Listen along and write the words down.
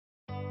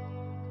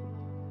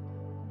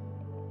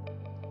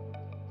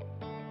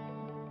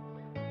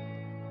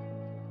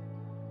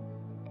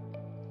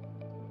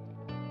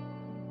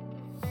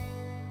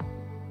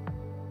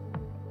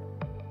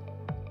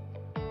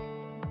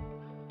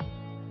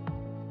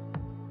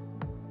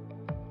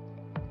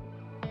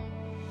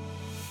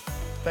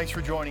Thanks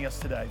for joining us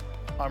today.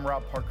 I'm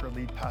Rob Parker,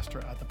 lead pastor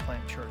at the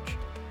Plant Church.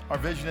 Our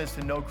vision is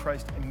to know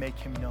Christ and make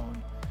him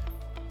known.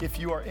 If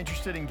you are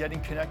interested in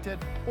getting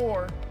connected,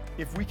 or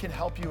if we can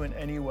help you in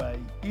any way,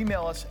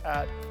 email us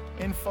at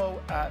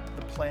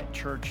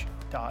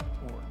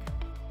info@theplantchurch.org.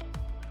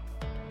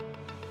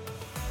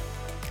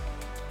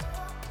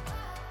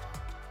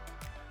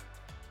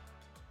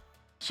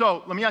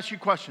 So let me ask you a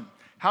question.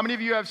 How many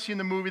of you have seen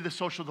the movie The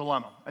Social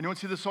Dilemma? Anyone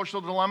see The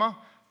Social Dilemma?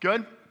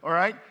 Good? All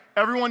right.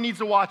 Everyone needs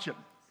to watch it.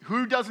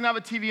 Who doesn't have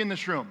a TV in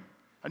this room?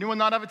 Anyone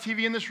not have a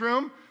TV in this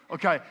room?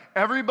 Okay.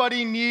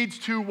 Everybody needs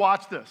to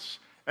watch this.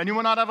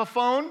 Anyone not have a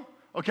phone?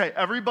 Okay.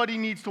 Everybody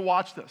needs to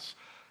watch this.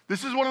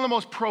 This is one of the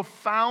most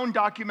profound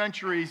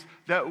documentaries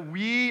that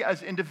we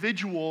as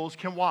individuals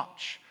can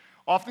watch.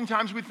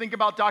 Oftentimes we think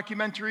about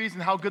documentaries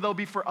and how good they'll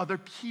be for other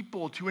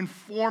people to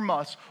inform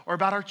us or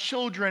about our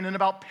children and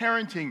about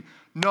parenting.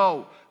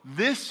 No,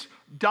 this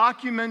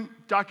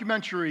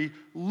documentary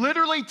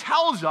literally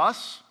tells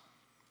us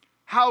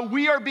how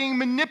we are being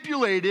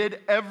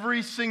manipulated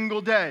every single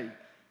day.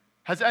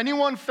 Has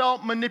anyone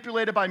felt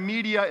manipulated by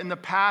media in the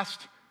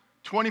past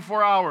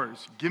 24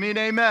 hours? Give me an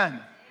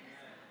amen.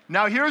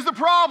 Now here's the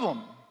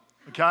problem,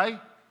 okay?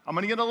 I'm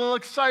gonna get a little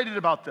excited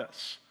about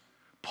this.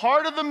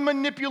 Part of the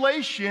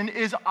manipulation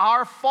is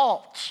our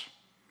fault.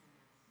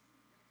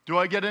 Do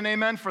I get an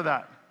amen for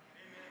that? Amen.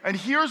 And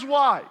here's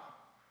why.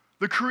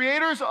 The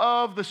creators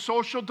of the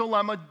Social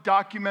Dilemma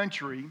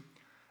documentary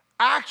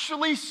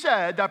actually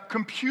said that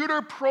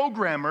computer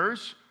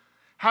programmers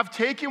have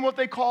taken what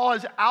they call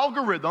as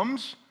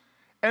algorithms,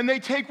 and they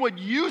take what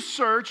you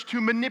search to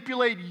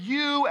manipulate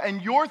you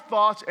and your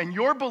thoughts and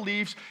your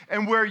beliefs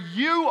and where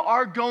you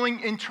are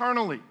going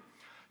internally.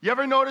 You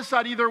ever notice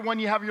that either when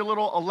you have your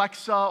little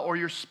Alexa or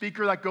your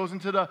speaker that goes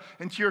into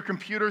your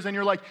computers and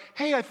you're like,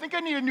 hey, I think I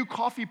need a new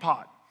coffee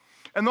pot.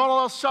 And then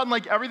all of a sudden,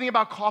 like everything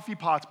about coffee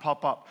pots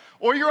pop up.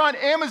 Or you're on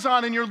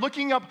Amazon and you're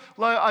looking up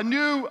a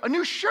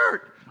new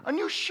shirt. And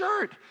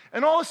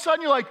all of a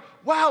sudden you're like,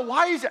 wow,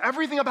 why is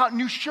everything about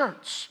new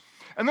shirts?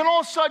 And then all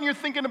of a sudden you're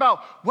thinking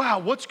about, wow,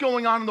 what's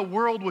going on in the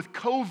world with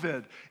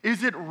COVID?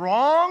 Is it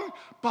wrong?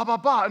 Blah, blah,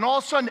 blah. And all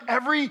of a sudden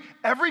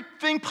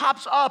everything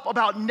pops up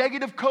about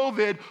negative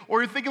COVID,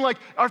 or you're thinking like,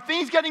 are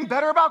things getting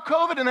better about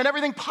COVID? And then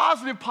everything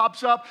positive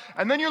pops up.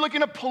 And then you're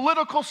looking at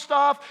political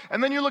stuff,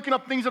 and then you're looking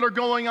up things that are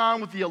going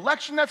on with the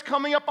election that's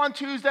coming up on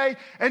Tuesday.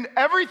 And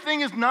everything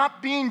is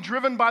not being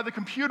driven by the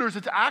computers.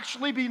 It's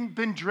actually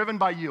been driven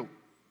by you.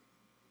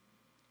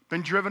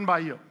 Been driven by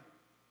you.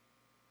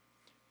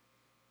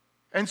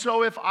 And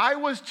so if I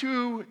was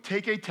to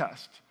take a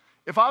test,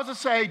 if I was to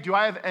say, do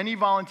I have any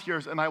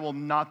volunteers, and I will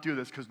not do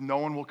this because no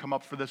one will come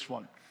up for this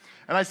one.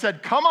 And I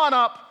said, come on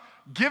up,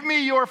 give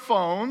me your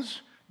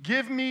phones.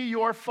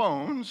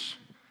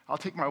 I'll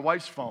take my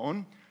wife's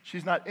phone.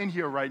 She's not in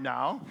here right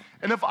now.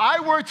 And if I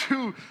were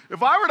to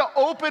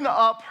open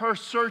up her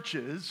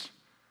searches,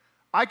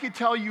 I could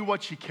tell you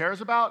what she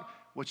cares about,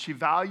 what she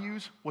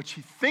values, what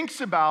she thinks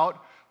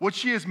about, what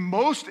she is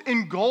most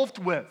engulfed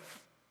with.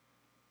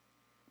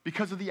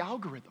 Because of the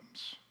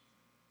algorithms.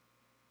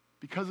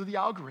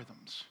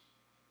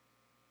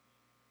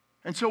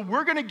 And so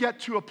we're going to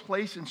get to a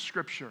place in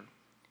Scripture,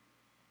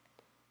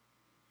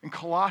 in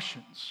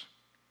Colossians,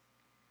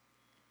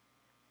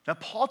 that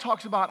Paul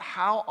talks about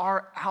how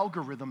our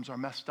algorithms are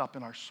messed up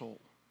in our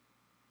soul.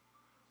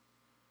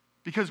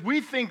 Because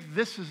we think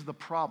this is the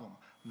problem.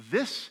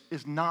 This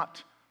is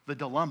not the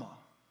dilemma.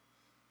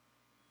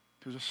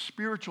 There's a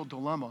spiritual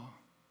dilemma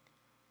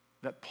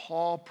that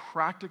Paul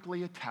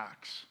practically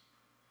attacks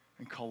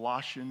in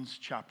Colossians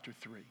chapter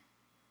 3.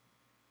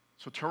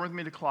 So turn with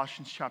me to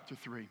Colossians chapter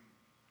 3.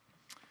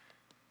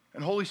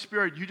 And Holy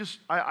Spirit,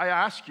 I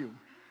ask you,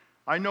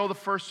 I know the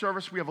first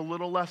service we have a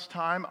little less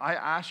time. I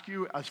ask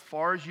you, as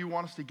far as you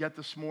want us to get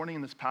this morning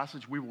in this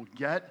passage, we will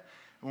get.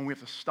 And when we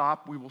have to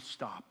stop, we will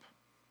stop.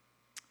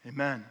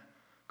 Amen.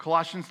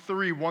 Colossians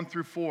 3, 1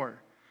 through 4.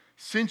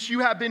 Since you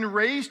have been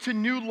raised to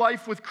new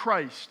life with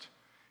Christ.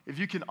 If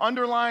you can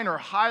underline or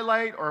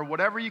highlight or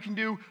whatever you can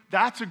do,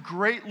 that's a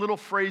great little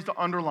phrase to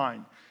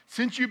underline.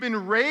 Since you've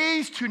been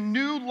raised to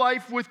new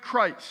life with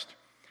Christ,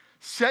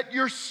 set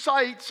your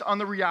sights on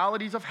the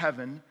realities of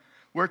heaven,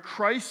 where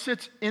Christ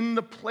sits in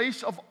the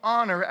place of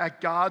honor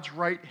at God's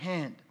right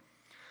hand.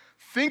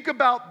 Think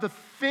about the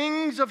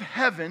things of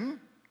heaven,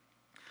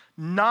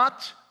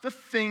 not the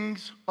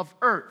things of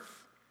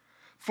earth.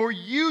 For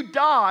you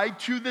died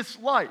to this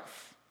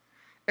life,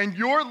 and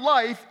your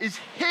life is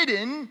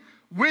hidden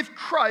with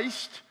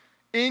Christ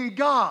in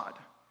God.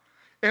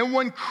 And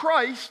when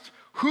Christ,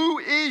 who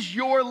is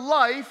your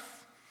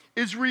life,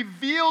 is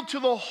revealed to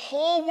the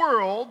whole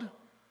world,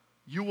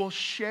 you will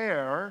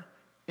share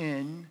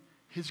in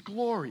his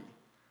glory.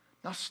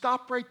 Now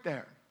stop right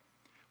there.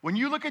 When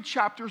you look at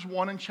chapters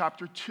 1 and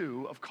chapter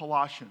 2 of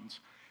Colossians,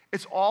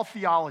 it's all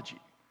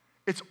theology.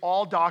 It's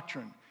all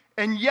doctrine.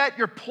 And yet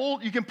you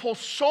can pull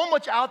so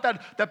much out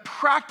that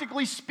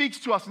practically speaks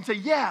to us and say,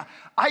 yeah,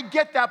 I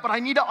get that, but I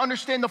need to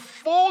understand the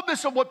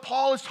fullness of what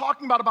Paul is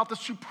talking about the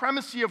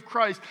supremacy of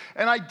Christ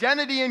and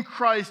identity in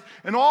Christ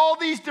and all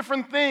these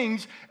different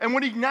things. And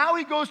when he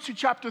goes to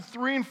chapter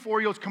 3 and 4,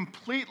 he goes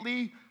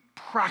completely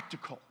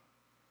practical.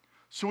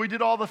 So we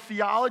did all the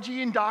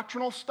theology and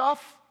doctrinal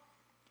stuff,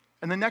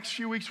 and the next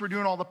few weeks we're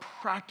doing all the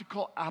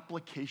practical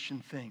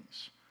application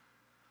things.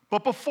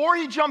 But before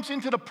he jumps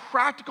into the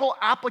practical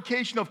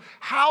application of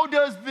how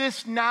does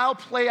this now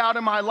play out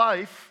in my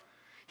life,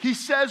 he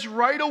says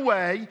right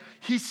away,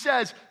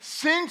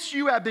 since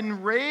you have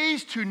been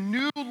raised to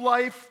new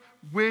life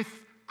with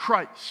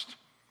Christ.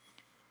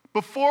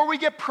 Before we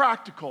get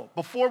practical,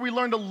 before we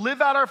learn to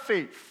live out our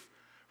faith,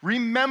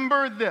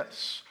 remember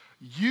this: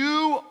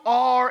 you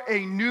are a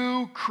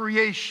new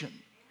creation.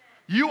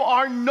 You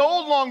are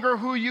no longer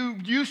who you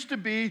used to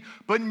be,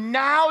 but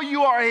now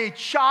you are a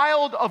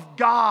child of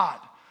God.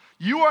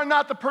 You are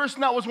not the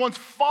person that was once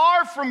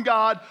far from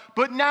God,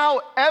 but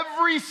now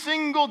every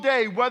single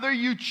day, whether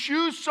you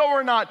choose so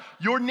or not,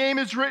 your name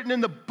is written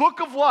in the book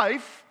of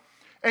life,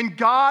 and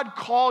God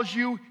calls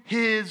you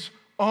his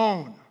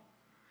own.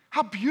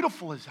 How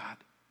beautiful is that?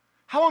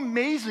 How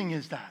amazing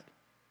is that?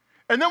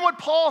 And then what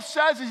Paul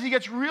says is he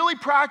gets really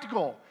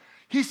practical.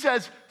 He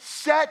says,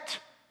 set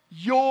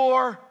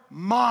your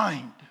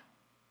mind.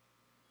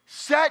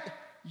 Set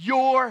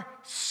your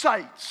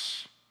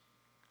sights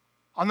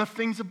on the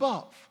things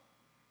above.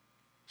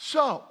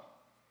 So,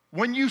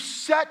 when you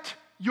set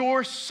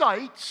your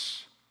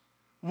sights,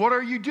 what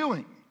are you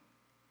doing?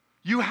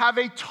 You have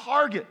a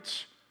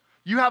target.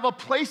 You have a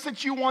place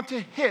that you want to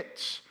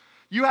hit.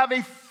 You have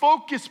a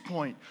focus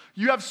point.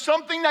 You have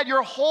something that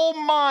your whole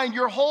mind,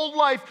 your whole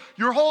life,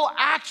 your whole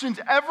actions,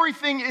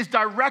 everything is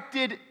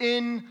directed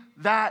in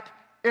that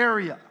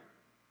area.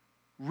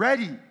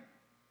 Ready.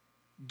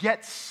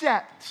 Get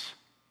set.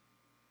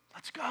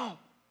 Let's go.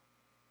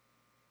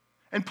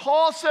 And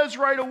Paul says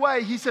right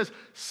away, he says,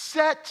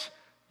 set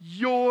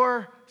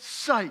your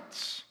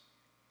sights.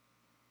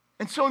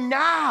 And so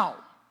now,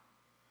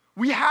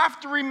 we have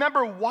to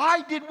remember,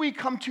 why did we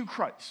come to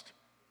Christ?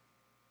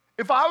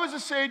 If I was to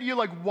say to you,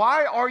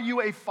 why are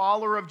you a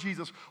follower of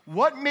Jesus?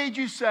 What made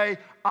you say,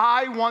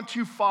 I want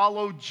to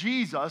follow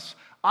Jesus?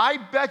 I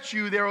bet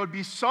you there would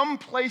be some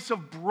place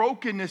of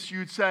brokenness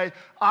you'd say,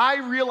 I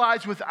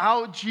realize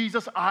without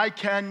Jesus, I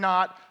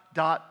cannot, ...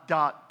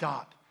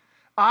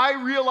 I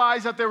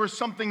realized that there was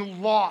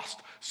something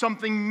lost,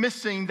 something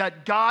missing,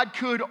 that God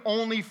could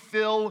only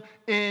fill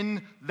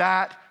in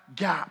that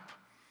gap.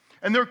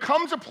 And there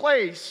comes a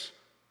place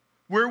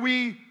where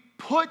we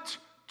put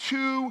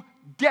to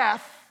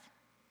death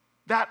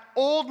that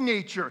old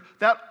nature,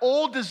 that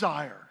old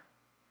desire.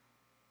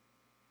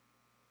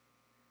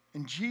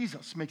 And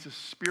Jesus makes us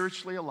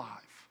spiritually alive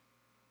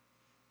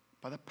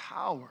by the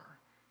power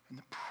and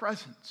the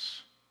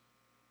presence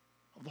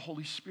of the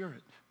Holy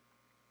Spirit.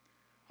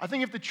 I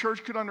think if the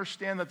church could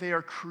understand that they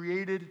are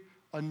created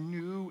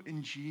anew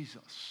in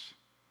Jesus,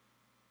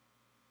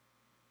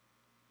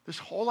 this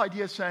whole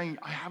idea of saying,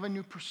 I have a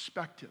new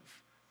perspective,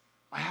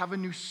 I have a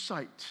new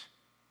sight,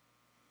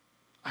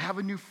 I have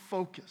a new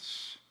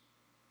focus.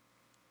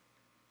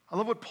 I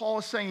love what Paul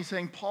is saying. He's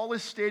saying, Paul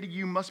is stating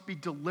you must be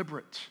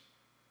deliberate,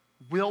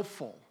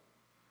 willful,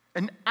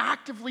 and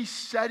actively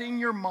setting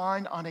your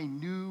mind on a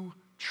new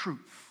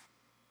truth.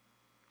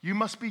 You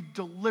must be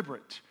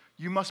deliberate.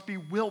 You must be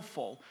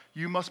willful.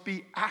 You must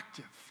be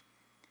active.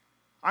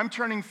 I'm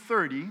turning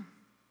 30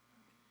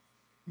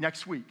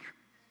 next week.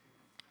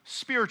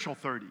 Spiritual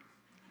 30.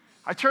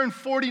 I turned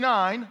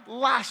 49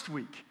 last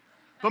week.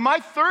 But my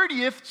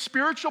 30th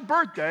spiritual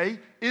birthday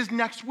is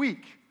next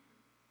week.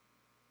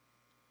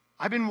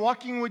 I've been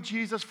walking with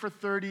Jesus for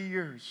 30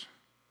 years.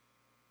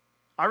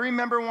 I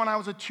remember when I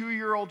was a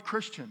 2-year-old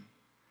Christian.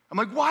 I'm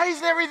like, why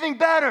isn't everything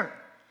better?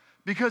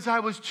 Because I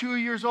was 2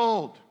 years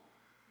old.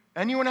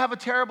 Anyone have a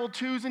terrible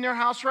twos in your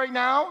house right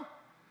now?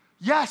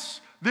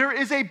 Yes, there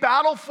is a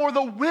battle for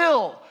the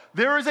will.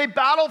 There is a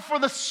battle for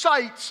the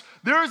sights.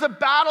 There is a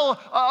battle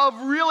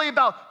of really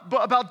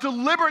about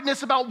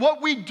deliberateness, about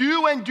what we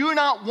do and do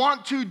not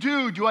want to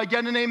do. Do I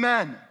get an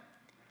amen?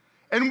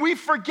 And we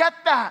forget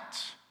that.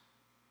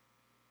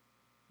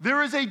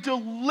 There is a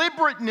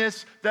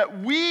deliberateness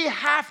that we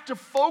have to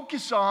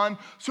focus on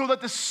so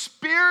that the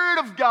Spirit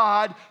of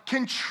God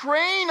can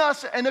train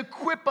us and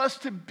equip us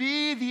to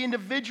be the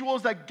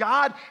individuals that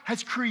God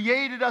has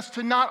created us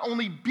to not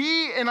only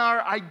be in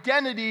our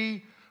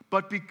identity,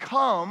 but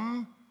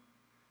become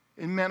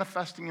in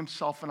manifesting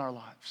Himself in our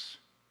lives.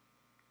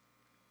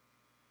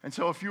 And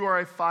so if you are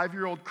a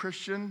 5-year-old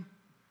Christian,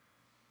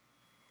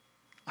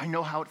 I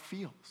know how it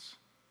feels.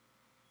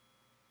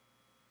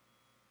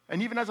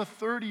 And even as a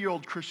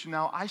 30-year-old Christian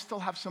now, I still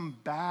have some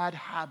bad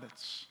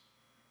habits,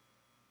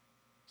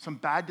 some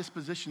bad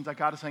dispositions that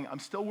God is saying, I'm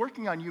still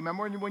working on you.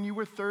 Remember when you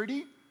were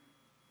 30?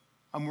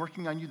 I'm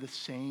working on you the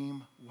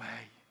same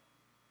way.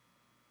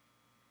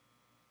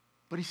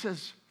 But He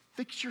says,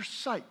 fix your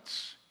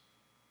sights.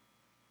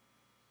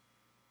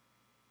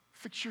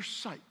 Fix your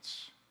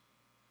sights.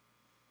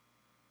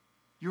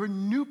 You're a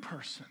new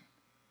person.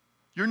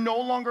 You're no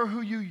longer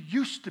who you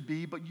used to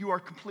be, but you are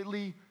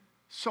completely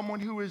someone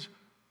who is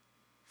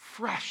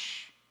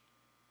fresh,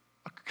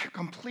 a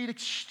complete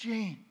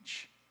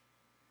exchange.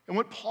 And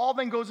what Paul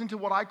then goes into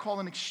what I call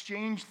an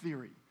exchange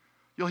theory.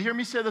 You'll hear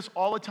me say this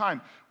all the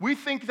time. We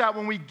think that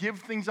when we give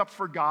things up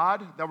for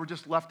God, that we're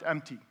just left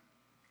empty.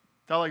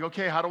 They're like,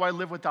 okay, how do I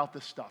live without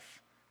this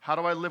stuff? How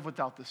do I live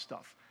without this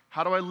stuff?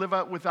 How do I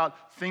live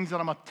without things that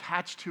I'm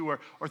attached to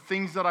or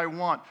things that I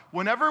want?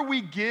 Whenever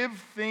we give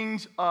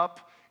things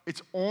up,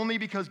 it's only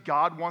because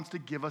God wants to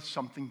give us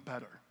something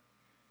better.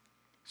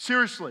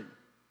 Seriously.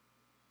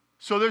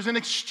 So there's an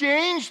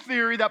exchange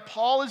theory that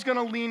Paul is going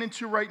to lean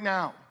into right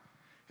now.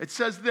 It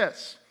says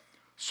this,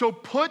 so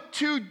put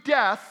to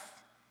death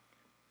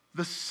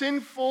the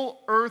sinful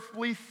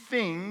earthly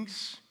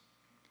things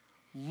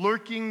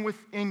lurking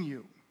within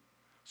you.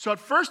 So at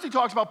first he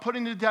talks about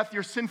putting to death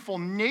your sinful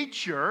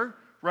nature,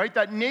 right?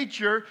 That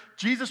nature,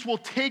 Jesus will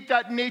take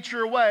that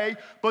nature away,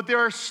 but there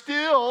are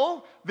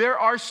still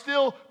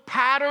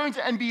patterns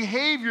and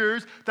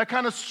behaviors that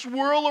kind of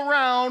swirl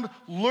around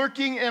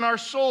lurking in our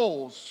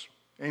souls.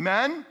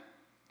 Amen?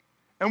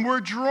 And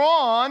we're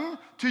drawn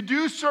to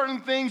do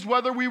certain things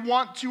whether we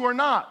want to or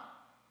not.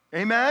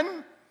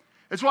 Amen?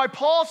 It's why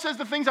Paul says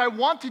the things I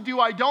want to do,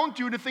 I don't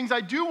do. The things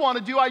I do want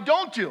to do, I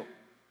don't do.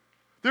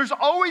 There's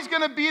always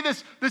going to be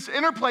this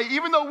interplay.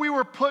 Even though we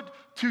were put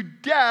to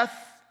death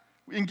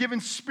and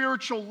given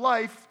spiritual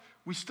life,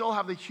 we still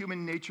have the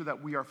human nature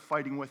that we are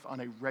fighting with on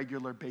a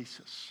regular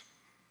basis.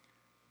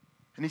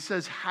 And he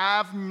says,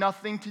 have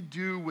nothing to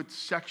do with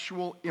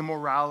sexual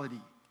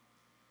immorality,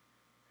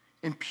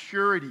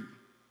 impurity,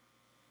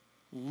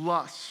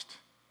 lust,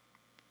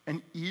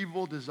 and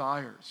evil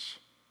desires.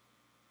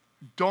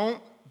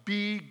 Don't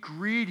be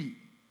greedy,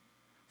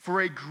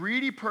 for a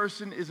greedy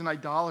person is an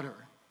idolater,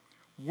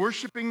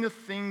 worshiping the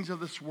things of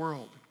this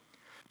world.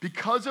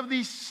 Because of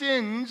these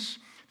sins,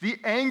 the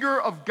anger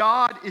of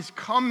God is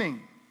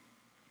coming.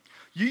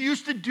 You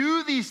used to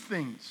do these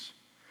things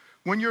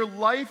when your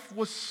life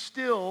was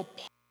still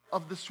part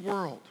of this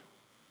world.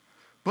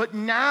 But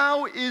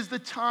now is the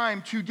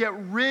time to get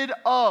rid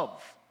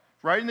of.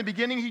 Right? In the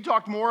beginning, he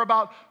talked more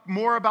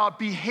about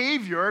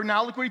behavior.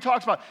 Now look what he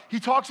talks about. He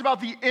talks about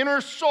the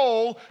inner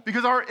soul,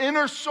 because our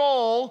inner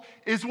soul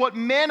is what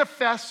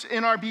manifests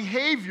in our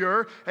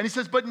behavior. And he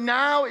says, but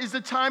now is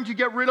the time to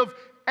get rid of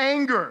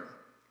anger,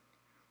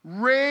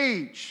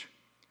 rage,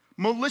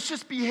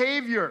 malicious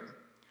behavior,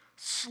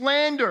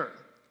 slander,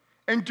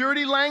 and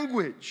dirty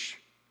language.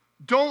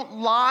 Don't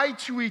lie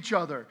to each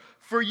other,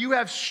 for you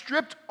have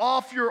stripped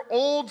off your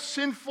old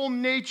sinful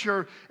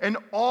nature and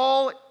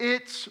all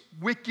its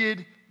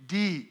wicked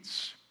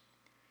deeds.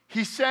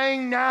 He's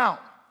saying now,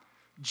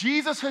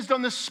 Jesus has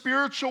done this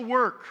spiritual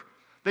work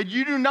that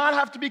you do not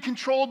have to be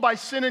controlled by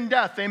sin and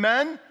death.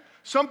 Amen?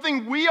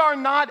 Something we are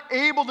not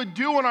able to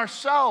do in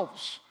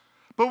ourselves.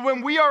 But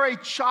when we are a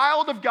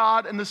child of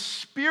God and the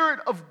Spirit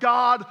of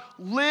God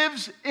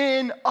lives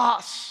in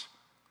us,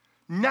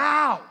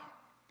 now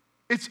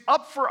it's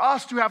up for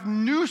us to have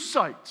new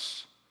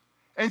sights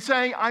and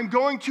saying, I'm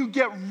going to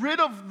get rid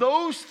of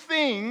those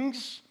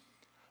things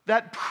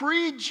that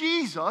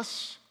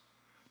pre-Jesus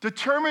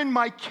determine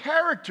my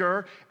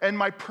character and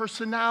my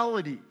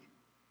personality,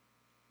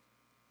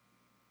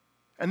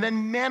 and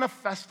then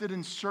manifest it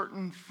in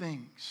certain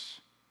things.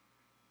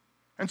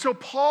 And so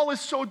Paul is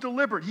so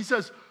deliberate. He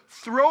says,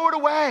 throw it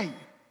away.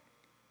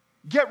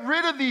 Get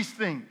rid of these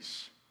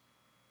things.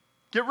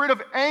 Get rid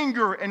of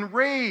anger and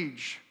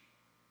rage,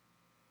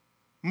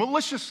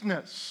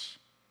 maliciousness.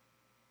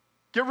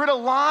 Get rid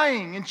of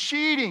lying and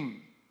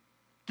cheating.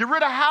 Get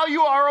rid of how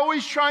you are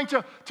always trying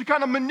to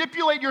kind of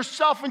manipulate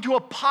yourself into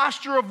a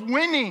posture of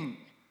winning,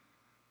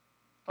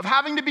 of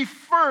having to be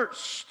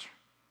first.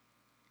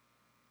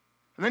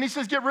 And then he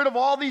says, get rid of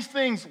all these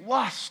things: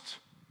 lust,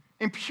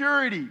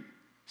 impurity,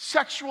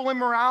 sexual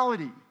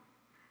immorality.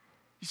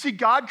 You see,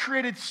 God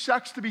created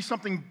sex to be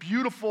something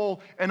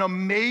beautiful and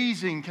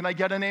amazing. Can I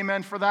get an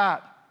amen for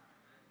that?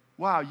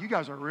 Wow, you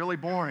guys are really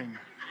boring.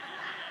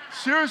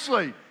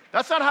 Seriously,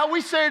 that's not how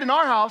we say it in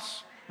our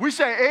house. We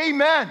say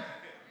amen.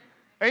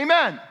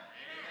 Amen.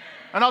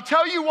 And I'll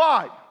tell you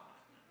why.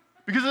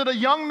 Because as a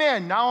young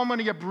man, now I'm going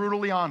to get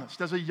brutally honest.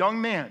 As a young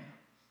man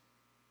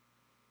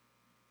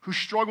who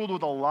struggled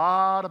with a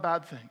lot of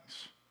bad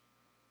things,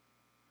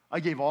 I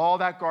gave all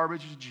that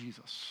garbage to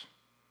Jesus.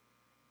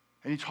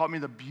 And he taught me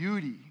the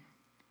beauty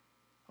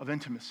of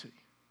intimacy.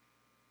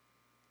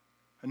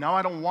 And now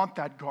I don't want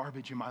that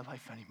garbage in my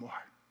life anymore.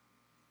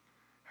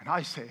 And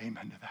I say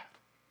amen to that.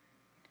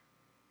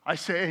 I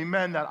say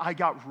amen that I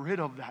got rid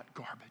of that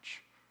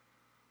garbage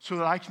so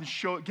that I can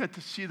get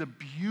to see the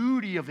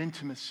beauty of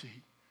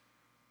intimacy,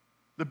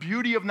 the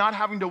beauty of not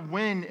having to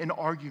win in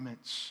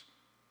arguments,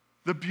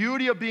 the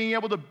beauty of being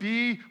able to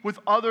be with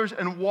others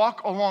and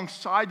walk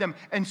alongside them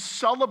and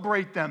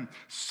celebrate them,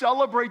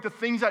 celebrate the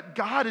things that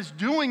God is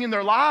doing in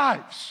their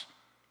lives.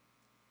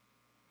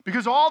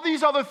 Because all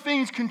these other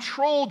things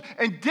controlled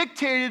and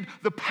dictated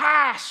the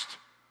past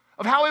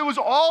of how it was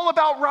all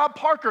about Rob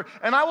Parker.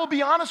 And I will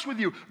be honest with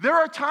you, there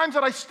are times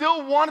that I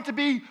still want it to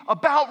be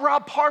about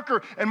Rob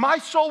Parker, and my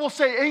soul will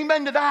say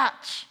amen to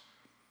that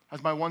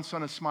as my one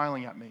son is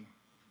smiling at me.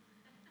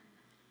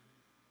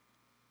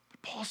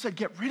 But Paul said,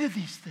 get rid of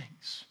these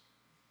things.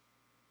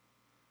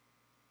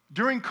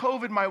 During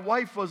COVID, my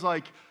wife was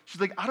like,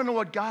 she's like, I don't know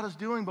what God is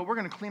doing, but we're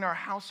going to clean our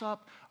house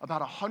up about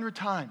 100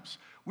 times.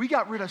 We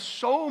got rid of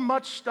so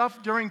much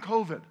stuff during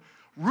COVID.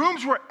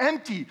 Rooms were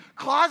empty.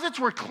 Closets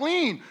were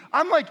clean.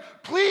 I'm like,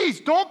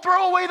 please, don't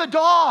throw away the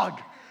dog.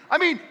 I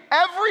mean,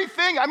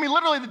 everything. I mean,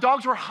 literally, the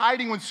dogs were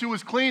hiding when Sue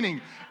was cleaning.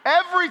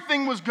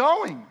 Everything was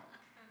going.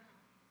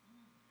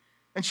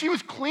 And she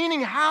was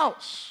cleaning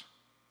house.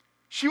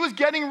 She was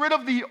getting rid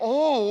of the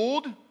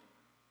old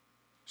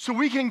so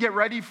we can get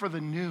ready for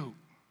the new.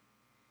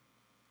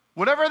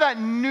 Whatever that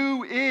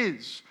new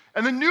is.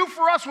 And the new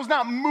for us was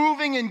not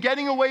moving and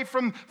getting away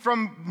from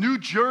New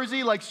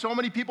Jersey like so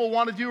many people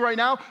want to do right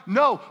now.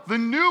 No, the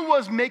new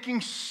was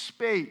making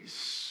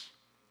space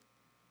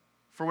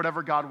for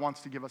whatever God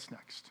wants to give us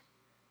next.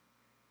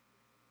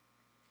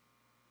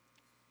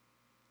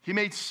 He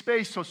made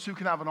space so Sue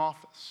can have an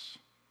office.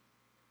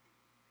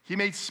 He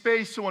made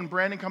space so when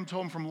Brandon comes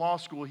home from law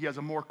school, he has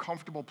a more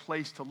comfortable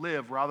place to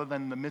live rather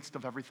than in the midst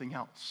of everything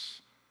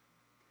else.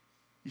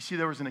 You see,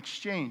 there was an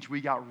exchange we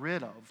got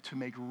rid of to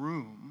make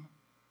room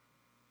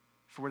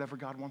for whatever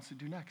God wants to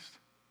do next.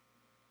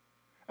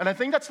 And I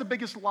think that's the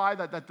biggest lie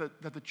that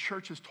the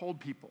church has told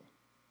people.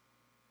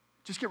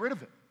 Just get rid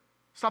of it.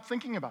 Stop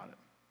thinking about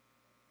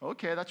it.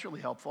 Okay, that's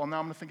really helpful. Now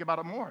I'm going to think about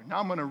it more. Now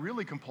I'm going to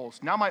really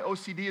compulse. Now my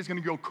OCD is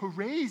going to go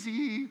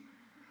crazy.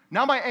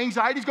 Now my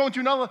anxiety is going to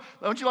another.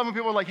 Don't you love when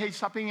people are like, hey,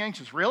 stop being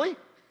anxious? Really?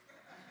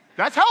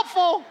 That's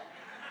helpful.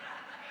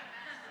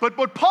 But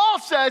what Paul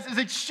says is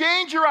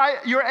exchange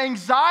your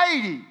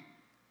anxiety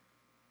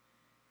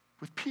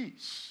with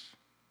peace,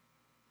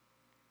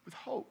 with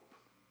hope,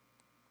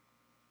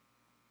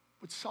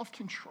 with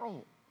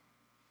self-control.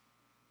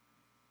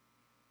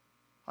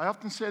 I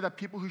often say that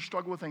people who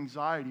struggle with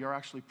anxiety are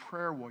actually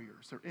prayer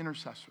warriors. They're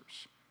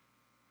intercessors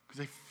because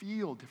they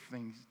feel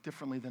things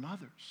differently than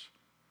others.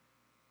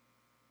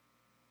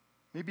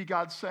 Maybe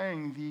God's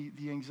saying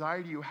the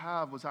anxiety you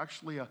have was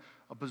actually a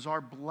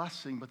bizarre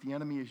blessing, but the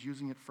enemy is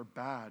using it for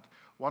bad.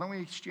 Why don't we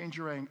exchange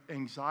your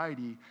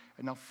anxiety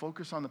and now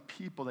focus on the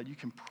people that you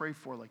can pray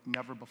for like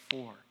never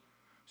before?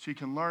 So you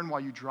can learn while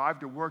you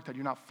drive to work that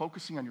you're not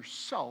focusing on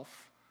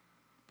yourself,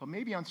 but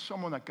maybe on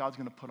someone that God's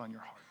going to put on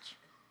your heart.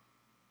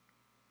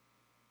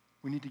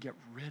 We need to get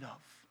rid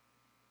of.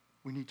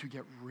 We need to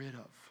get rid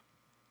of.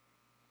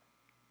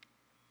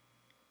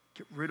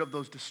 Get rid of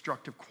those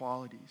destructive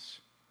qualities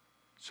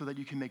so that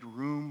you can make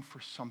room for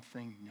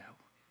something new.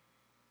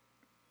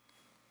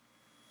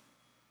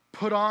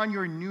 Put on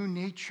your new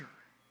nature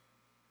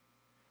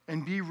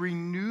and be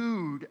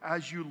renewed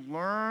as you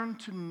learn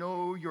to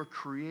know your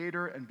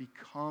Creator and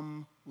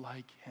become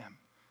like Him.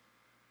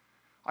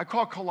 I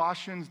call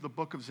Colossians the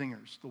book of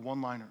zingers, the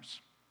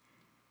one-liners.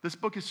 This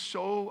book is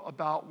so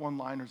about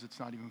one-liners, it's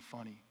not even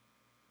funny.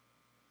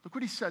 Look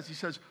what he says. He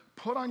says,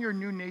 put on your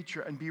new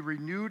nature and be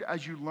renewed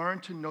as you learn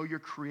to know your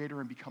Creator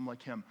and become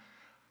like Him.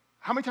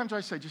 How many times do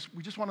I say,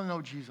 we just want to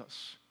know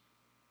Jesus?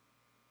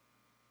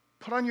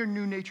 Put on your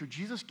new nature.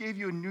 Jesus gave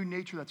you a new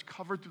nature that's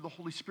covered through the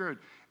Holy Spirit.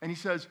 And he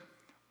says,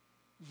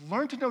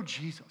 learn to know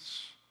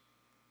Jesus.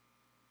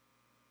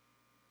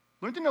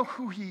 Learn to know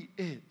who He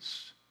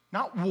is.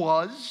 Not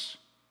was,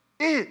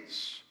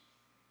 is.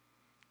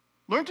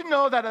 Learn to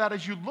know that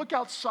as you look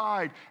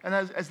outside and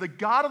as the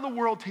God of the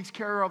world takes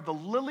care of the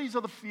lilies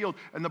of the field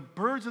and the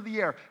birds of the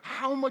air,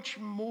 how much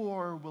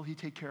more will He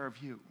take care of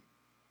you?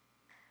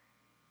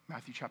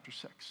 Matthew chapter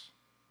 6.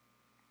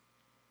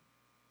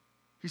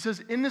 He says,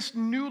 in this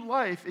new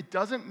life, it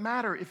doesn't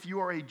matter if you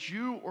are a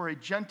Jew or a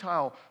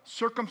Gentile,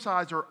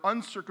 circumcised or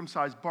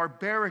uncircumcised,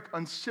 barbaric,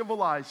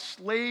 uncivilized,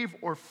 slave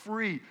or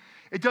free.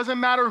 It doesn't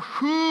matter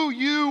who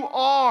you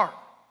are.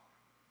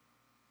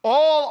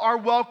 All are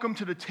welcome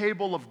to the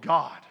table of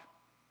God.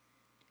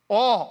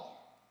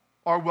 All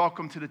are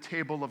welcome to the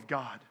table of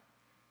God.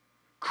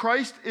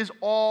 Christ is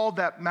all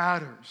that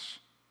matters,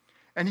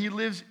 and He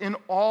lives in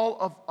all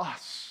of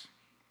us.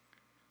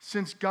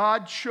 Since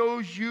God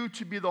chose you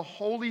to be the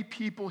holy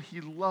people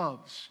He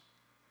loves,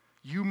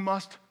 you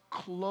must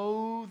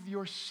clothe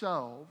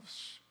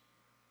yourselves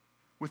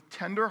with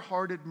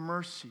tender-hearted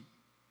mercy,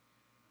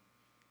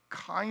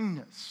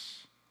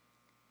 kindness,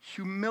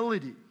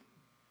 humility,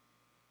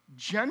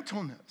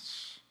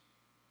 gentleness,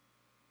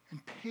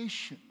 and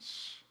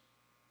patience.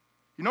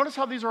 You notice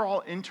how these are all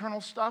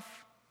internal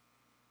stuff?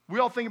 We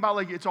all think about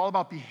like it's all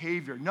about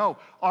behavior. No,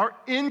 our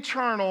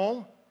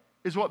internal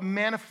is what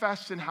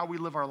manifests in how we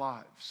live our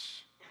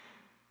lives.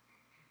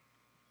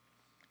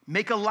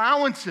 Make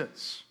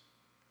allowances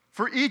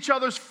for each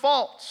other's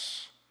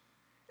faults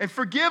and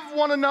forgive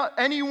one another,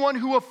 anyone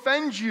who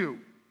offends you.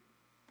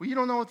 Well, you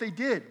don't know what they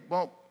did.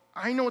 Well,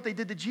 I know what they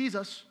did to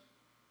Jesus.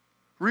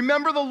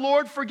 Remember, the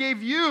Lord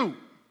forgave you,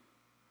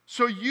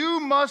 so you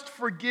must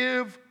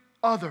forgive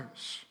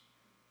others.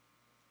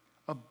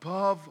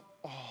 Above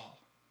all,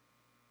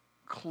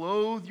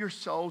 clothe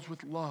yourselves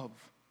with love,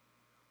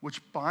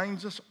 which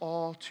binds us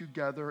all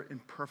together in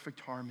perfect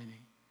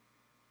harmony.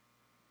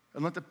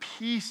 And let the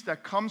peace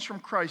that comes from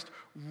Christ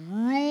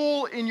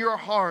rule in your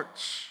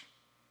hearts.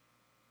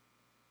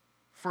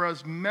 For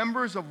as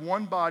members of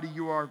one body,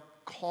 you are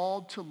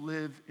called to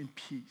live in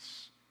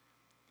peace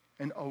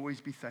and always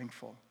be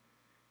thankful.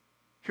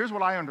 Here's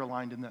what I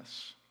underlined in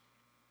this.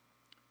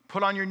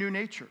 Put on your new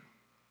nature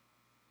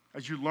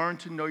as you learn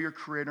to know your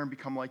Creator and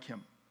become like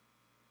Him.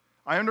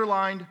 I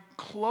underlined,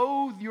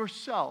 clothe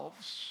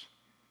yourselves,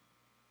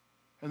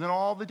 and then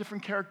all the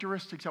different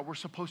characteristics that we're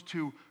supposed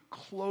to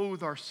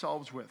clothe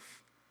ourselves with.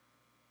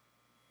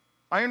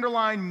 I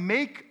underlined,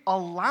 make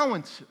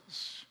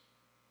allowances.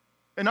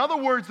 In other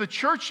words, the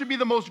church should be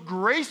the most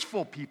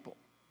graceful people.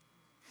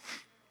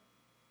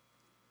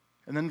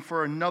 And then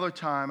for another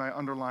time, I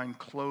underlined,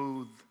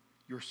 clothe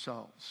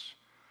yourselves.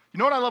 You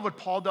know what I love what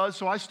Paul does?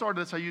 So I started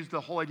this, I used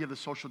the whole idea of the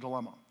social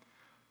dilemma.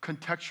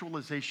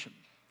 Contextualization,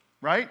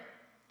 right?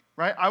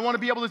 Right? I want to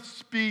be able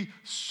to be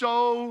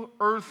so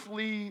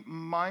earthly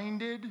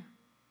minded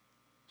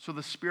so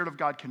the Spirit of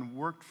God can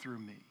work through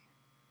me.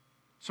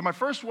 So my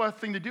first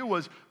thing to do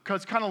was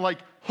kind of like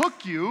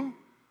hook you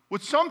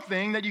with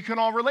something that you can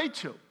all relate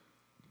to.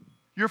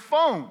 Your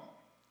phone,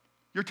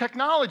 your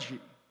technology,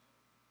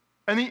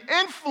 and the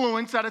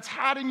influence that it's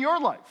had in your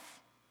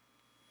life.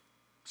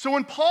 So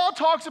when Paul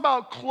talks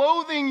about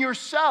clothing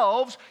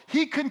yourselves,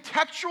 he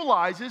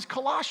contextualizes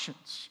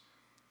Colossians.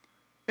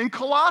 In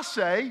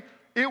Colossae,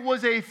 it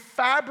was a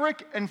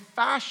fabric and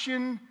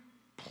fashion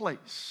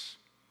place.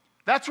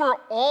 That's where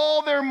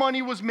all their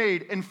money was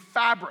made, in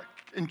fabric,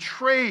 in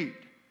trade.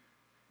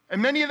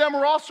 And many of them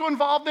were also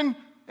involved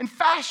in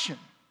fashion.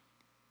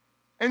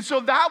 And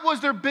so that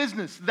was their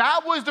business.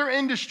 That was their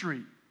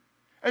industry.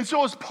 And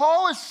so as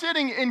Paul is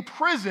sitting in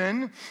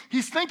prison,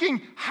 he's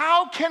thinking,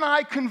 how can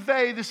I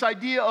convey this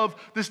idea of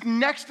this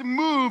next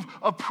move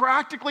of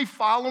practically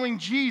following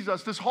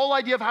Jesus, this whole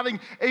idea of having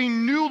a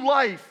new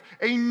life,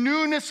 a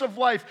newness of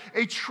life,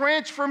 a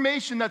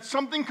transformation that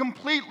something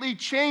completely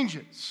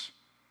changes.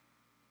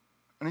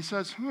 And he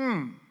says,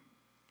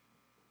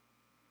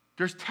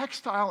 there's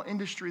textile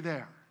industry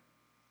there.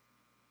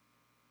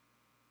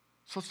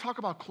 So let's talk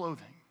about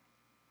clothing.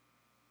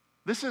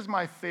 This is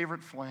my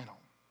favorite flannel.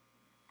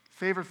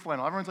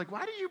 Everyone's like,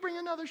 why did you bring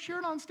another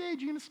shirt on stage?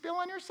 You gonna spill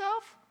on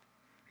yourself?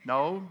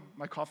 No,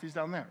 my coffee's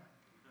down there.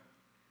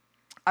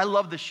 I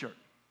love this shirt.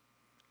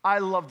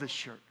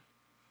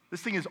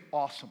 This thing is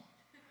awesome.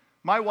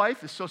 My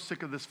wife is so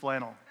sick of this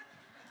flannel.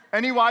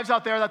 Any wives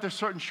out there that there's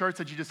certain shirts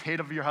that you just hate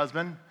of your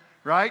husband,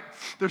 right?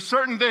 There's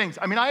certain things.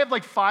 I mean, I have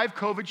like 5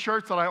 COVID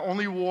shirts that I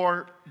only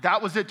wore.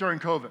 That was it during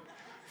COVID.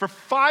 For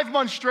 5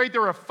 months straight, there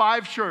were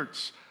 5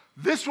 shirts.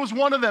 This was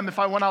one of them if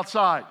I went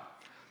outside.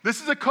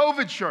 This is a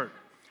COVID shirt.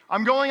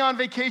 I'm going on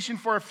vacation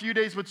for a few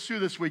days with Sue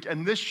this week,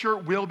 and this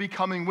shirt will be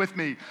coming with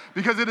me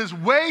because it is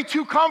way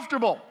too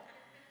comfortable.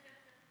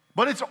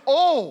 But it's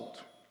old.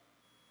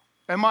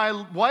 And my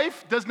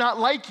wife does not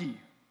like it.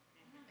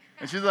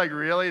 And she's like,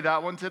 really,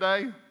 that one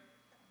today?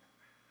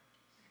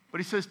 But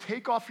he says,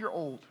 take off your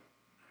old.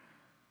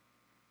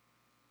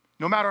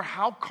 No matter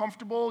how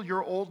comfortable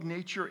your old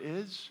nature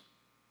is,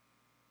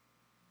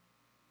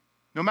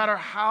 no matter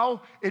how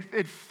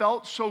it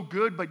felt so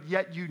good, but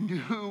yet you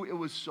knew it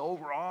was so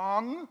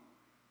wrong,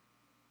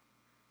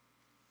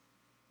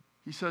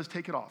 he says,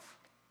 take it off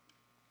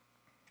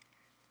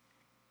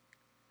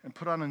and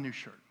put on a new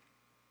shirt.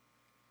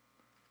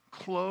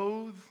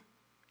 Clothe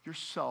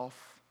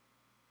yourself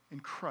in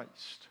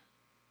Christ.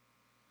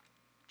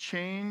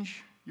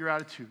 Change your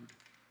attitude.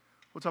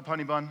 What's up,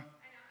 honey bun?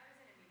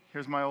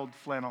 Here's my old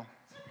flannel.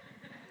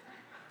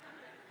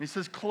 He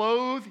says,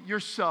 clothe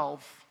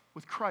yourself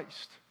with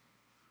Christ.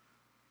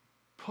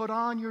 Put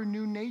on your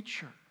new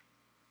nature,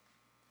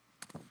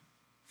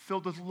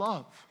 filled with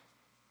love,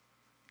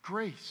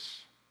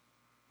 grace,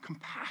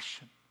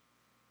 compassion,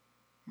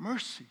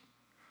 mercy.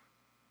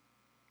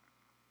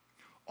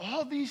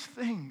 All these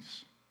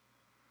things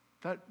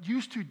that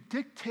used to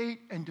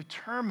dictate and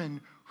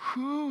determine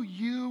who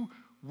you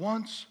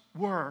once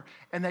were,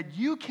 and that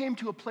you came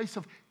to a place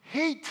of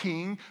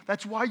hating.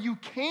 That's why you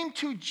came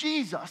to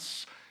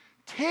Jesus.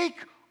 Take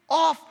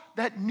off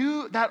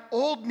that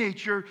old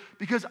nature,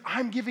 because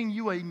I'm giving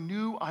you a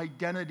new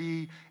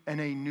identity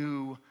and a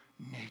new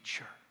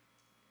nature.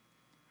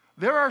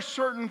 There are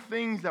certain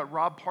things that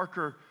Rob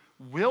Parker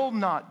will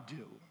not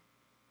do,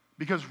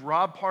 because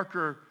Rob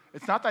Parker,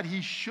 it's not that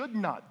he should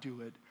not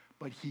do it,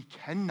 but he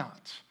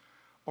cannot,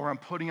 or I'm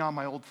putting on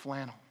my old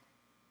flannel.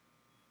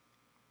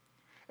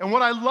 And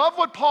what I love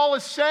what Paul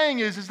is saying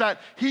is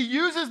that he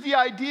uses the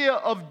idea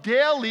of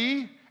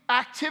daily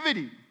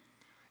activity.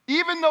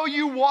 Even though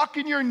you walk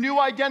in your new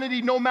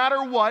identity, no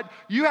matter what,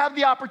 you have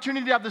the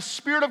opportunity to have the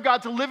Spirit of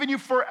God to live in you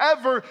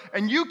forever,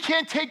 and you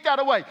can't take that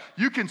away.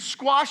 You can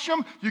squash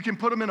him, you can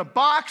put him in a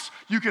box,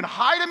 you can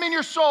hide him in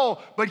your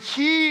soul, but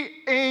he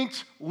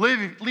ain't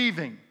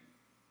leaving.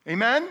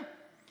 Amen?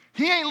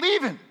 He ain't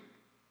leaving.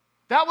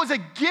 That was a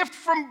gift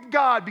from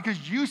God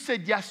because you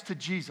said yes to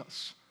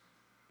Jesus.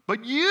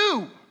 But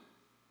you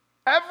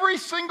Every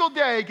single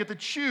day, get to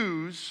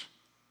choose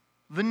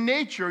the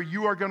nature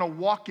you are going to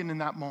walk in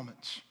that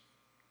moment.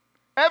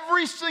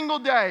 Every single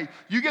day,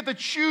 you get to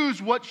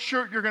choose what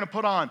shirt you're going to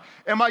put on.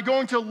 Am I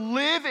going to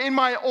live in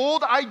my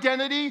old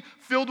identity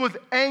filled with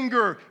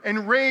anger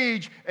and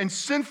rage and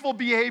sinful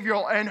behavior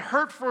and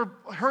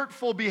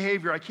hurtful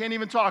behavior? I can't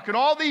even talk. And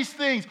all these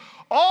things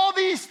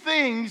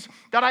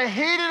that I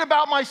hated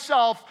about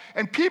myself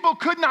and people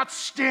could not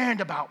stand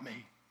about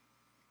me.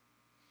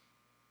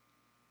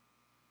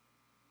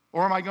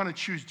 Or am I going to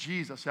choose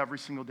Jesus every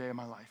single day of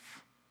my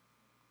life?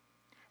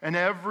 And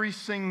every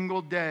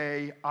single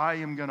day, I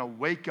am going to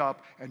wake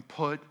up and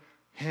put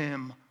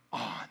him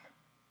on.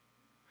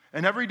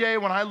 And every day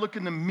when I look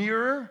in the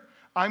mirror,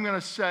 I'm going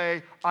to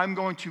say, I'm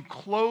going to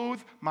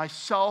clothe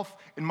myself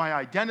in my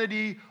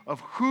identity of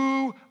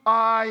who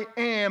I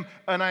am,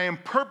 and I am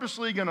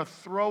purposely going to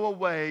throw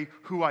away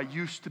who I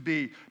used to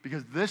be,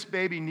 because this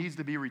baby needs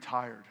to be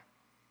retired.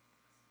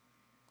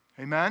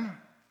 Amen?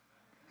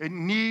 It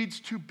needs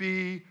to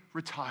be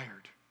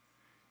retired.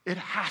 It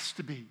has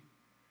to be.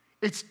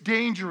 It's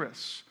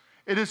dangerous.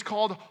 It has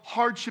caused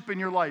hardship in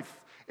your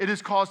life. It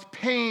has caused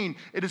pain.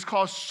 It has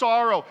caused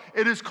sorrow.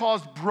 It has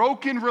caused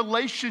broken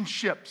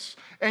relationships.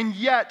 And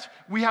yet,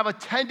 we have a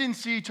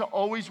tendency to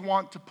always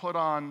want to put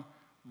on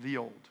the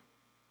old.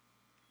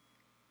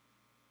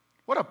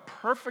 What a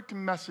perfect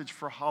message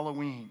for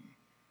Halloween.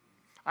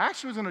 I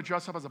actually was going to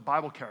dress up as a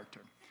Bible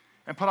character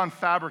and put on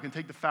fabric and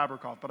take the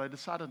fabric off, but I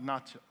decided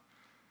not to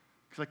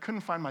because I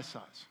couldn't find my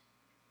size.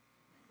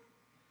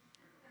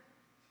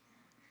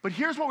 But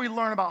here's what we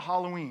learn about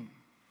Halloween.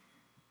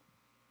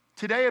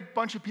 Today, a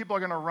bunch of people are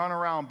going to run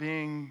around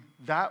being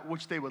that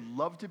which they would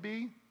love to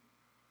be,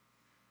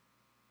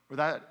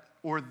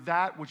 or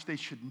that which they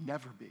should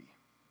never be.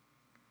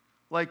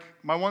 Like,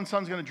 my one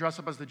son's going to dress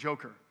up as the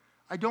Joker.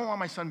 I don't want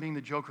my son being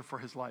the Joker for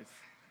his life.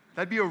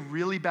 That'd be a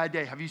really bad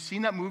day. Have you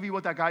seen that movie,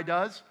 what that guy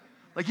does?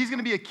 Like, he's going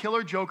to be a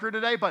killer Joker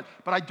today, but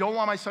I don't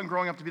want my son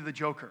growing up to be the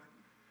Joker.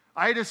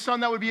 I had a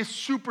son that would be a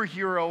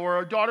superhero, or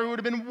a daughter who would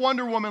have been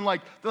Wonder Woman.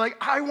 They're like,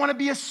 I want to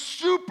be a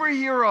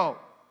superhero.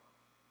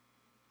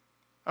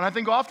 And I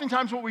think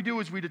oftentimes what we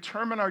do is we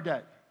determine our day.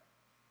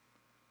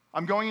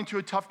 I'm going into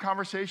a tough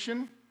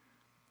conversation.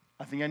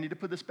 I think I need to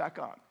put this back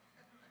on.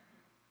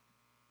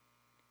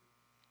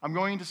 I'm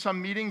going into some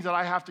meetings that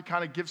I have to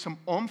kind of give some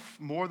oomph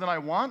more than I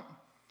want.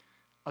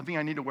 I think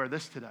I need to wear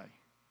this today.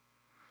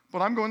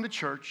 But I'm going to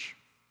church.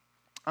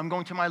 I'm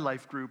going to my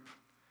life group.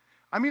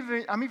 I'm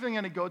even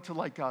going to go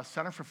to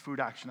Center for Food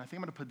Action. I think I'm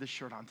going to put this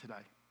shirt on today.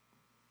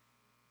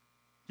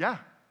 Yeah,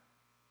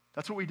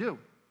 that's what we do.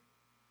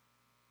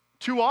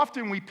 Too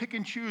often we pick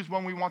and choose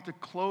when we want to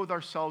clothe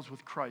ourselves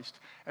with Christ.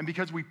 And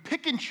because we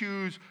pick and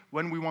choose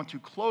when we want to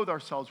clothe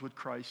ourselves with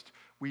Christ,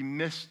 we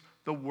miss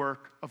the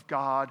work of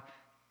God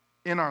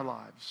in our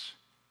lives,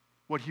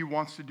 what he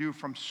wants to do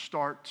from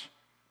start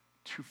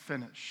to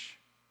finish.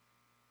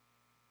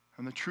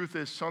 And the truth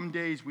is, some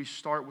days we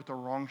start with the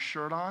wrong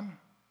shirt on,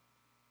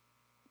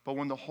 but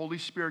when the Holy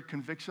Spirit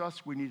convicts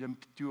us, we need to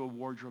do a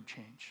wardrobe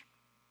change.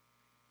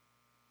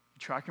 You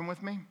tracking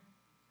with me?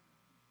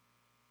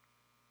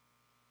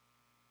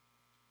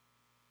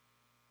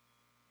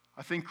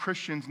 I think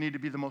Christians need to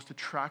be the most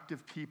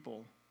attractive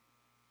people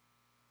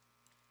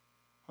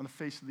on the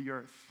face of the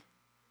earth.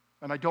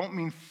 And I don't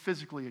mean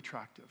physically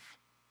attractive.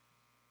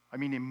 I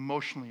mean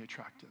emotionally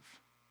attractive.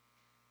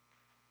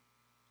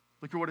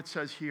 Look at what it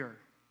says here.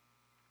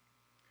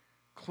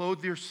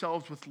 Clothe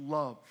yourselves with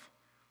love,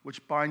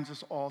 which binds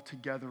us all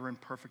together in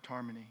perfect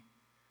harmony.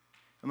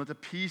 And let the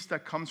peace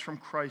that comes from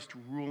Christ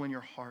rule in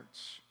your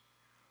hearts.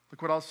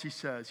 Look what else he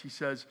says. He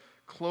says,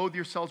 clothe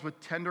yourselves with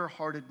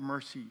tender-hearted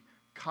mercy,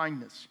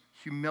 kindness,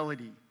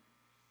 humility,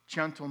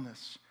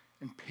 gentleness,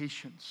 and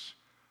patience.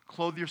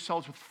 Clothe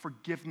yourselves with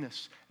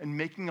forgiveness and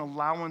making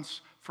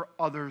allowance for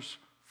others'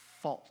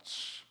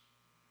 faults.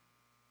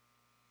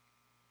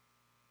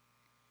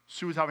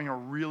 Sue was having a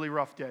really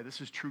rough day.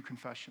 This is true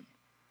confession.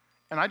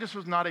 And I just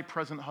was not a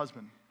present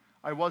husband.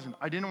 I wasn't.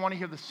 I didn't want to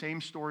hear the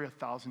same story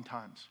 1,000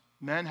 times.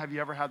 Men, have you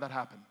ever had that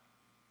happen?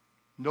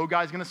 No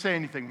guy's going to say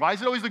anything. Why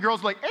is it always the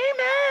girls like,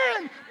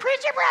 amen, preach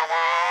it,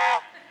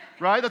 brother?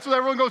 Right? That's what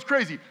everyone goes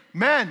crazy.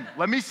 Men,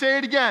 let me say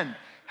it again.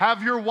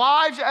 Have your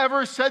wives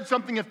ever said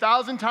something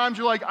 1,000 times,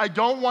 you're like, I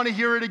don't want to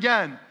hear it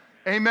again?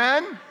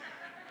 Amen?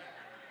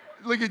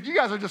 Look, you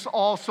guys are just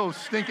all so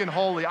stinking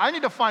holy. I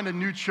need to find a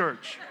new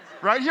church.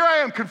 Right? Here I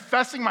am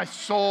confessing my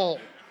soul.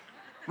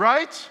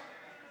 Right?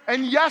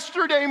 And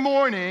yesterday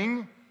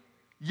morning,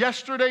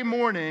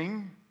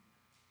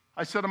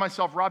 I said to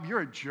myself, Rob,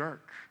 you're a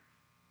jerk.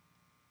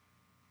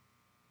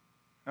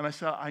 And I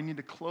said, I need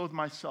to clothe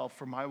myself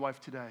for my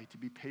wife today to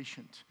be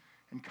patient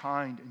and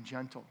kind and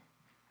gentle.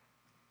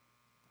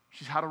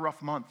 She's had a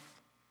rough month.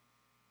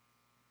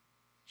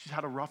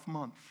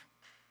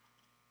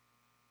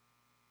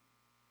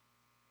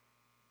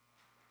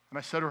 And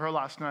I said to her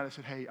last night, I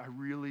said, hey, I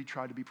really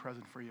tried to be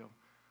present for you.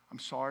 I'm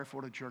sorry for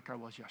what a jerk I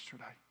was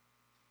yesterday.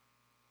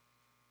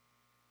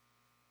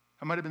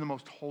 That might have been the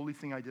most holy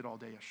thing I did all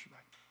day yesterday.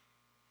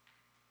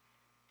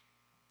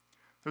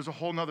 There's a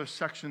whole nother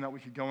section that we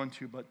could go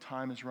into, but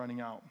time is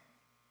running out.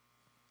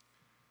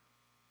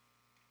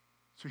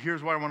 So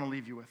here's what I want to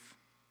leave you with.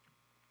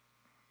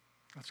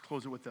 Let's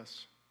close it with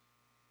this.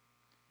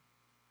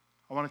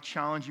 I want to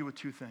challenge you with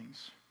two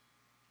things.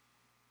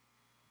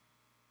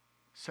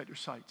 Set your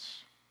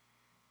sights.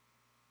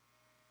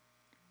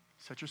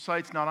 Set your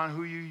sights not on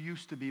who you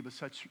used to be, but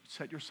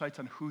set your sights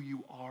on who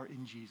you are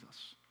in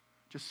Jesus.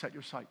 Just set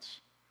your sights.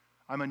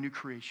 I'm a new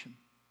creation.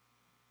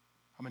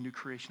 I'm a new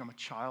creation. I'm a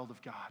child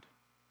of God.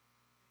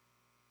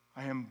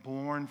 I am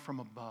born from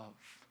above.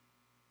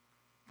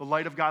 The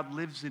light of God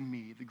lives in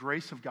me. The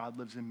grace of God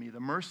lives in me. The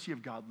mercy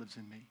of God lives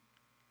in me.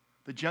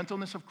 The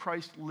gentleness of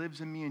Christ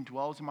lives in me and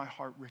dwells in my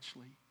heart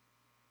richly.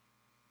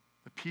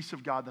 The peace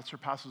of God that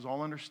surpasses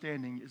all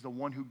understanding is the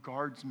one who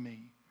guards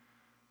me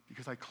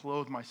because I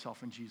clothe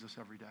myself in Jesus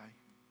every day.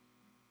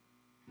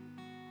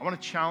 I want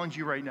to challenge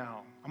you right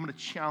now. I'm going to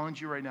challenge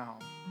you right now.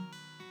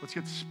 Let's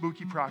get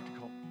spooky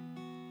practical.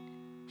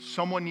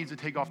 Someone needs to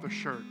take off their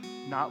shirt,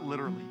 not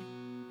literally,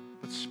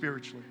 but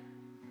spiritually.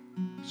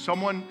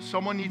 Someone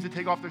needs to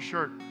take off their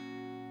shirt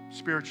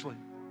spiritually.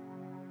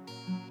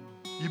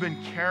 You've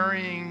been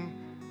carrying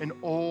an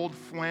old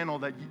flannel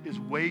that is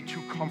way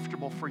too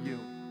comfortable for you.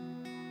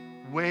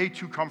 Way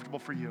too comfortable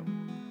for you.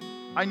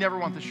 I never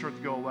want this shirt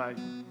to go away.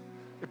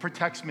 It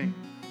protects me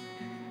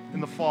in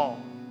the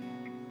fall.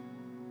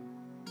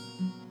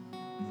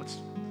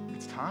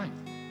 It's time.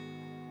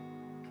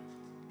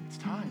 It's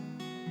time.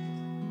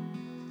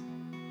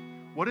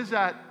 What is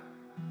that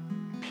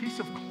piece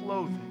of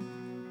clothing?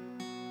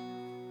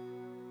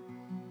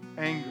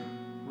 Anger,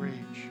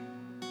 rage,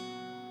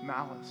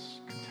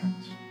 malice,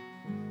 contempt,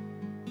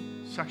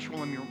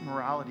 sexual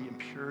immorality,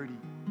 impurity,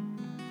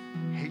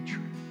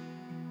 hatred,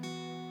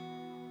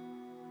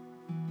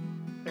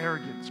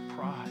 arrogance,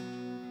 pride.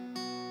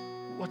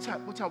 What's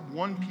that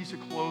one piece of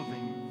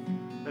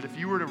clothing that if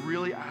you were to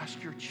really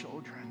ask your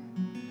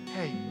children,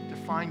 hey,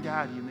 define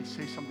daddy, and they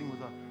say something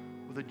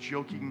with a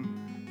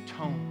joking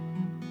tone.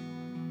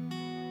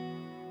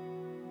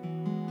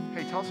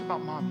 Hey, tell us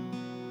about mommy.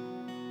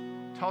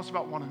 Tell us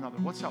about one another.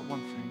 What's that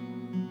one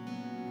thing?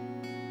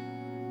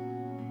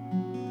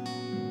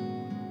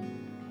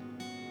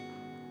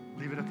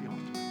 Leave it at the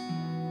altar.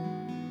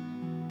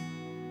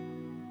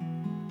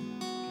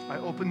 I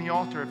open the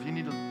altar. If you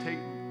need to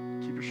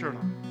keep your shirt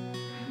on.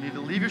 If you need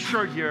to leave your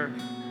shirt here,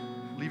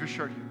 leave your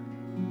shirt here.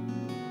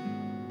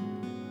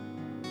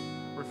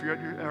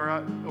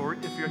 Or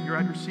if you're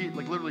at your seat,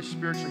 like literally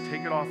spiritually,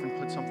 take it off and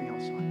put something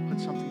else on. Put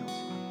something else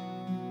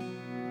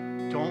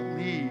on. Don't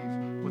leave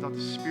without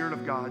the Spirit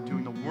of God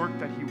doing the work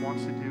that He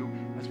wants to do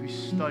as we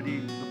study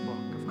the book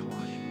of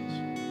Colossians.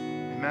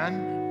 Amen?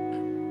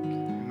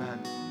 Amen.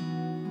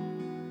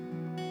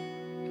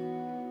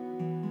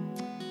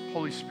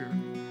 Holy Spirit,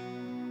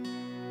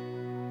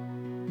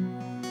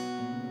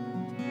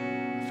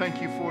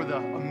 thank you for the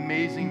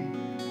amazing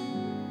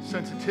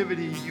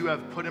sensitivity you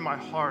have put in my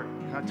heart.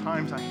 And at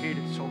times I hate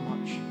it so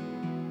much.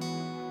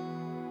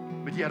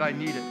 But yet I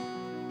need it.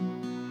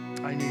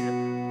 I need it.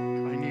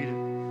 I need it.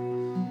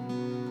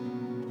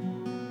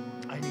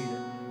 I need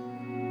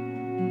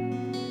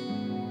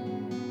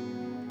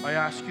it. I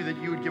ask you that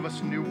you would give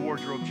us a new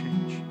wardrobe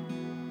change.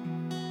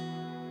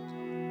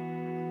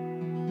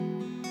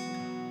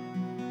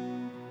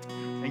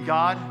 And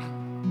God,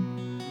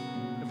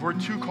 if we're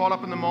too caught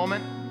up in the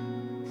moment,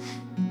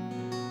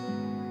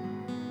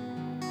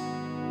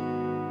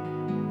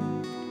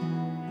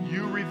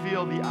 you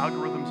reveal the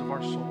algorithms of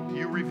our soul.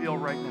 You reveal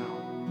right now.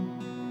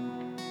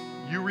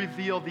 You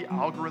reveal the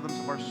algorithms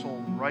of our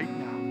soul right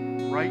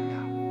now, right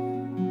now,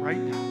 right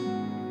now.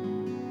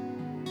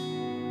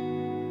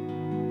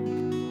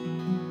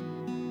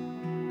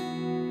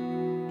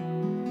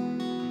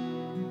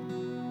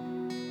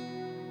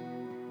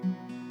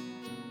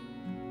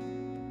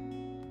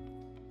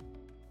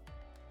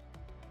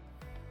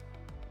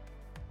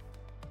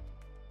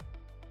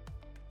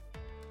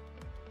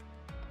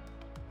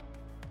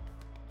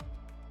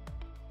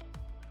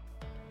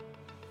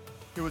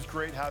 It was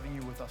great having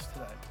you with us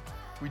today.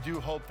 We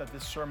do hope that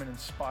this sermon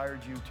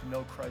inspired you to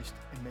know Christ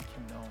and make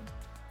Him known.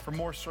 For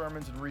more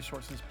sermons and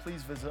resources,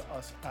 please visit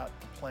us at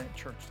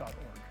theplantchurch.org.